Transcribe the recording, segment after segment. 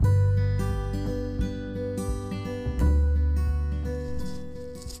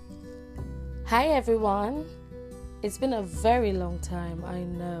Hi everyone. It's been a very long time, I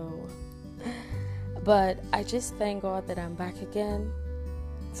know. But I just thank God that I'm back again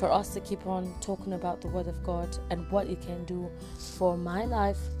for us to keep on talking about the Word of God and what it can do for my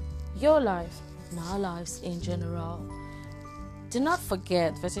life, your life, and our lives in general. Do not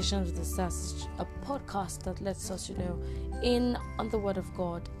forget Visitations with the Stars, a podcast that lets us, in on the Word of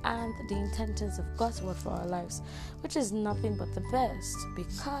God and the intentions of God's Word for our lives, which is nothing but the best,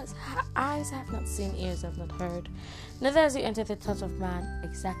 because eyes have not seen, ears have not heard, neither has it entered the thought of man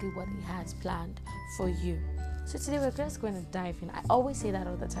exactly what He has planned for you. So today we're just going to dive in. I always say that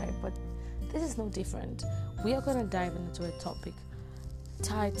all the time, but this is no different. We are going to dive into a topic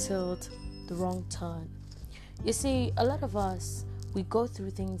titled The Wrong Turn. You see, a lot of us, we go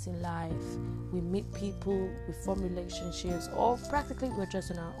through things in life, we meet people, we form relationships, or practically we're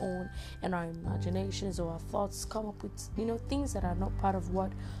just on our own, and our imaginations or our thoughts come up with, things that are not part of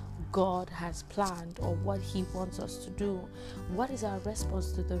what God has planned or what He wants us to do. What is our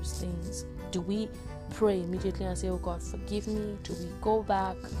response to those things? Do we pray immediately and say, "Oh God, forgive me"? Do we go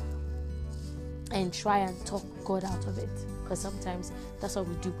back and try and talk God out of it? Because sometimes that's what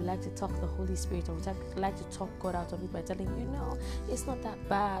we do. We like to talk the Holy Spirit, or we like to talk God out of it by telling it's not that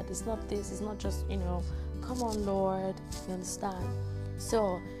bad, it's not this, it's not just, come on Lord, you understand?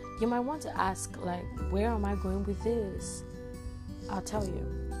 So you might want to ask, where am I going with this? I'll tell you.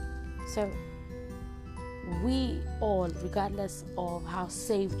 So we all, regardless of how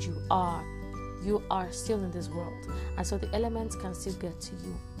saved you are still in this world, and so the elements can still get to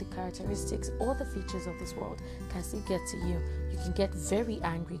you. The characteristics or the features of this world can still get to you. You can get very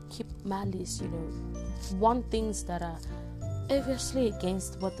angry, keep malice, want things that are obviously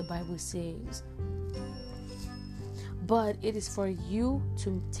against what the Bible says. But it is for you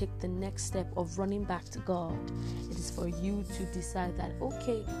to take the next step of running back to God. It is for you to decide that,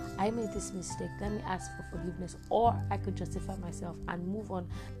 okay, I made this mistake, let me ask for forgiveness, or I could justify myself and move on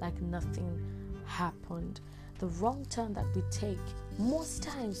like nothing happened. The wrong turn that we take most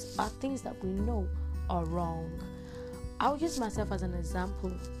times are things that we know are wrong. I'll use myself as an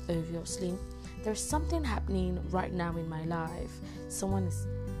example, obviously. There's something happening right now in my life. Someone is,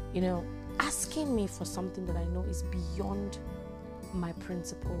 asking me for something that I know is beyond my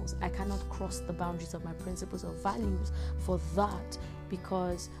principles. I cannot cross the boundaries of my principles or values for that,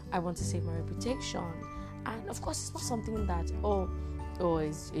 because I want to save my reputation. And of course, it's not something that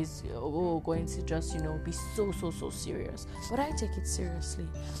is going to just be so serious, but I take it seriously.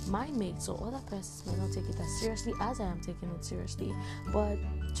 My mates or other persons may not take it as seriously as I am taking it seriously, but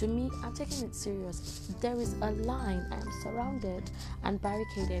to me, I'm taking it serious. There is a line. I am surrounded and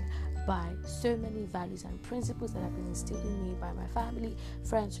barricaded by so many values and principles that have been instilled in me by my family,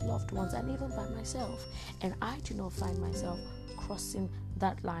 friends, loved ones, and even by myself, and I do not find myself crossing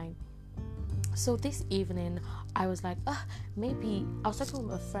that line. So this evening, I was like, maybe I was talking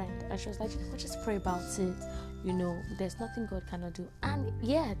with a friend, and she was like, just pray about it. There's nothing God cannot do. And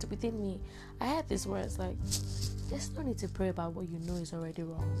yet, within me, I had these words like, there's no need to pray about what you know is already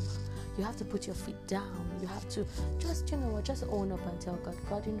wrong. You have to put your feet down. You have to just own up and tell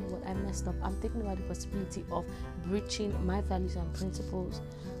God, you know what, I messed up. I'm thinking about the possibility of breaching my values and principles.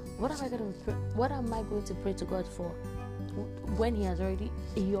 What am I going to pray to God for? When He already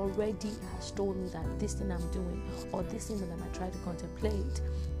has told me that this thing I'm doing, or this thing that I might try to contemplate,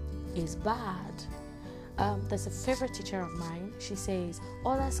 is bad. There's a favorite teacher of mine. She says,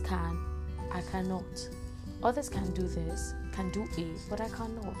 others can, I cannot. Others can do this, can do A, but I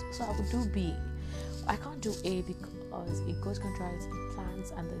cannot. So I will do B. I can't do A because it goes contrary to the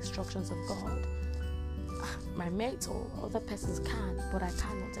plans and the instructions of God. My mates or other persons can, but I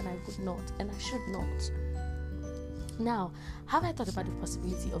cannot, and I would not, and I should not. Now, have I thought about the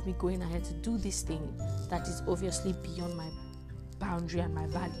possibility of me going ahead to do this thing that is obviously beyond my boundary and my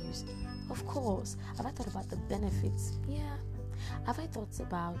values? Of course. Have I thought about the benefits? Yeah. Have I thought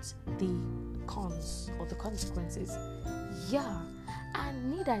about the cons or the consequences? Yeah.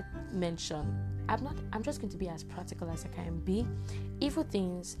 And need I mention, I'm just going to be as practical as I can be. Evil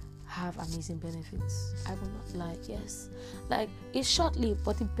things have amazing benefits. I will not lie. Yes, it's short-lived,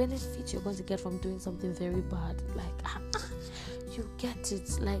 but the benefit you're going to get from doing something very bad, you get it.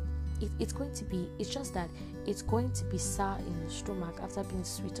 It's going to be. It's just that it's going to be sour in your stomach after being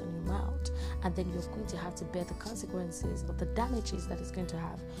sweet on your mouth, and then you're going to have to bear the consequences of the damages that it's going to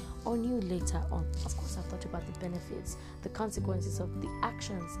have on you later on. Of course, I've thought about the benefits, the consequences of the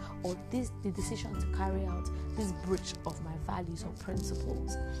actions, or the decision to carry out this breach of my values or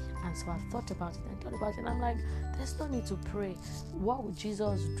principles. And so I've thought about it, and I'm like, there's no need to pray. What would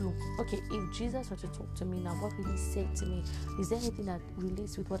Jesus do? Okay, if Jesus were to talk to me now, what would he say to me? Is there anything that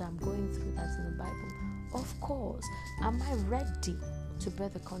relates with what I'm going through that's in the Bible? Of course. Am I ready to bear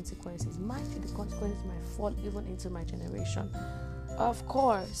the consequences? Mind you, the consequences might fall even into my generation. Of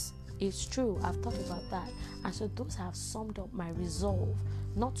course, it's true. I've thought about that. And so those have summed up my resolve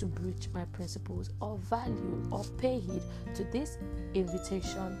not to breach my principles or value or pay heed to this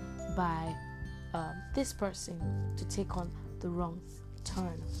invitation by this person to take on the wrong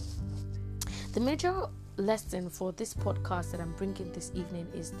turn. The major lesson for this podcast that I'm bringing this evening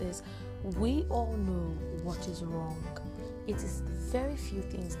is this: we all know what is wrong. It is very few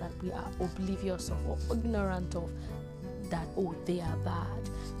things that we are oblivious of or ignorant of that, oh, they are bad.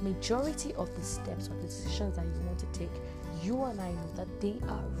 Majority of the steps or the decisions that you want to take, you and I know that they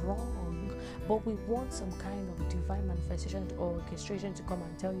are wrong, but we want some kind of divine manifestation or orchestration to come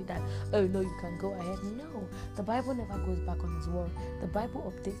and tell you that, oh no, you can go ahead. No, the Bible never goes back on its word. The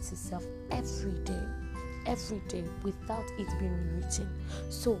Bible updates itself every day without it being rewritten.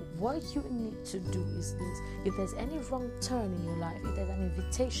 So what you need to do is this: if there's any wrong turn in your life, if there's an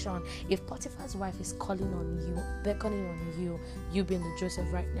invitation, if Potiphar's wife is calling on you, beckoning on you being the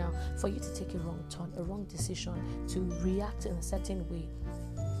Joseph right now, for you to take a wrong turn, a wrong decision, to react in a certain way,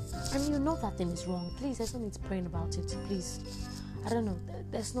 and you know that thing is wrong, please, there's no need praying about it. Please, I don't know,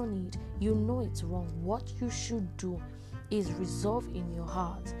 there's no need. You know it's wrong. What you should do is resolve in your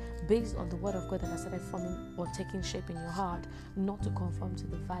heart, based on the word of God that has started forming or taking shape in your heart, not to conform to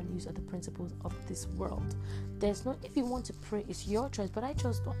the values or the principles of this world. There's no, if you want to pray, it's your choice, but I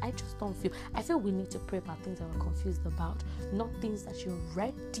just don't feel. I feel we need to pray about things that we're confused about, not things that you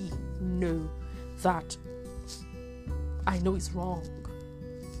already know that I know is wrong.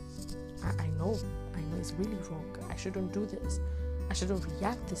 I know it's really wrong. I shouldn't do this. I shouldn't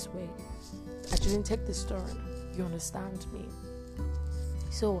react this way. I shouldn't take this turn. You understand me?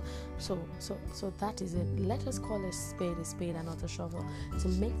 So that is it. Let us call a spade and not a shovel, to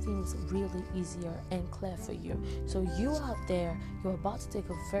make things really easier and clear for you. So you out there, you're about to take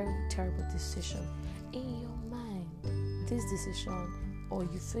a very terrible decision. In your mind, this decision, or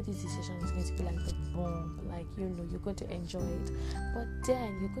you feel this decision is going to be like the bomb, like, you know, you're going to enjoy it, but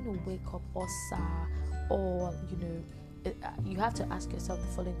then you're going to wake up or sad, or, you know, you have to ask yourself the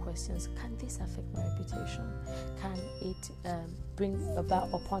following questions: can this affect my reputation? Can it bring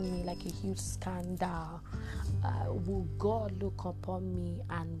about upon me like a huge scandal? Will God look upon me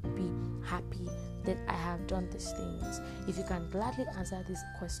and be happy that I have done these things? If you can gladly answer these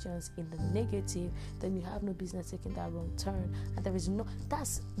questions in the negative, then you have no business taking that wrong turn. And there is no,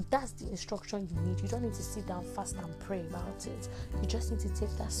 that's the instruction you need. You don't need to sit down fast and pray about it. You just need to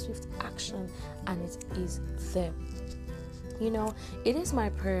take that swift action, and it is there. You know, it is my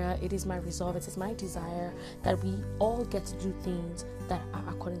prayer, it is my resolve, it is my desire that we all get to do things that are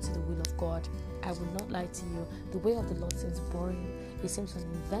according to the will of God. I will not lie to you. The way of the Lord seems boring. It seems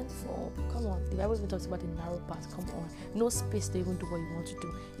uneventful. Come on, the Bible even talks about the narrow path. Come on, no space to even do what you want to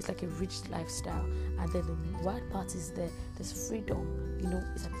do. It's like a rich lifestyle, and then the wide path is there. There's freedom. You know,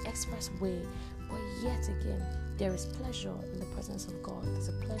 it's an expressway. But yet again, there is pleasure in the presence of God. There's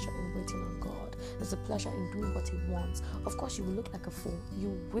a pleasure in waiting on God. There's a pleasure in doing what He wants. Of course, you will look like a fool.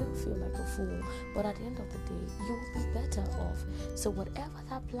 You will feel like a fool. But at the end of the day, you will be better off. So whatever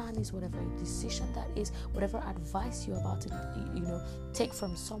that plan is, whatever decision that is, whatever advice you're about to, take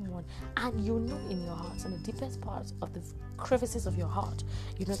from someone, and you know in your heart, in the deepest parts of the crevices of your heart,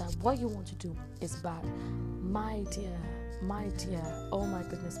 you know that what you want to do is bad. My dear, oh my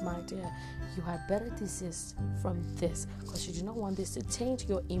goodness, my dear, you had better desist from this, because you do not want this to taint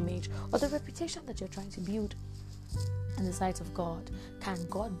your image or the reputation that you're trying to build in the sight of God. Can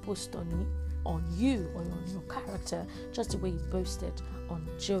God boast on you or on your character just the way He boasted on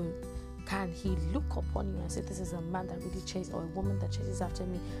Job? Can He look upon you and say, this is a man that really chases, or a woman that chases after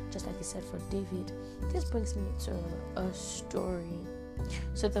me, just like He said for David? This brings me to a story.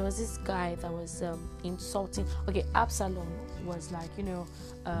 So there was this guy that was insulting. Okay, Absalom was like,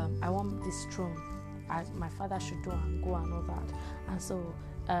 I want this throne. My father should go and all that. And so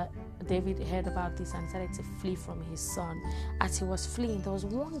David heard about this and decided to flee from his son. As he was fleeing, there was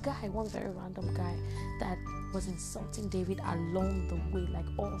one very random guy that was insulting David along the way, like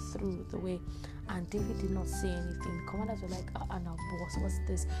all through the way. And David did not say anything. Commanders were like, now boss, what's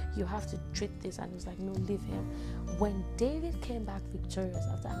this? You have to treat this. And he was like, no, leave him. When David came back victorious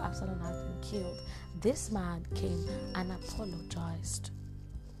after Absalom had been killed, this man came and apologized.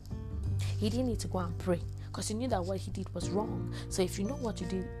 He didn't need to go and pray, because he knew that what he did was wrong. So if you know what you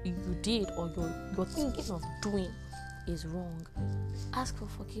did or you're thinking of doing is wrong, ask for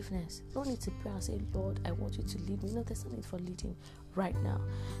forgiveness. No need to pray and say, Lord, I want you to lead me. No, there's no need for leading right now.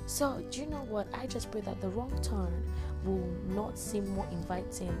 So do you know what? I just pray that the wrong turn will not seem more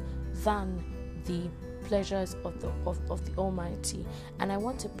inviting than the pleasures of the Almighty. And I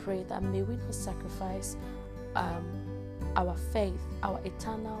want to pray that may we not sacrifice our faith, our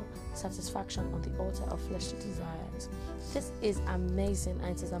eternal satisfaction on the altar of fleshly desires. This is amazing,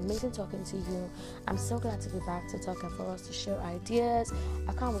 and it is amazing talking to you. I'm so glad to be back to talk and for us to share ideas.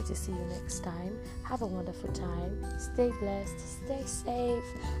 I can't wait to see you next time. Have a wonderful time. Stay blessed, stay safe,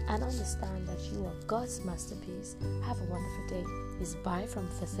 and understand that you are God's masterpiece. Have a wonderful day. It's bye from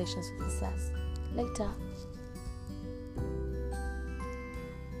Conversations with the Sass. Later.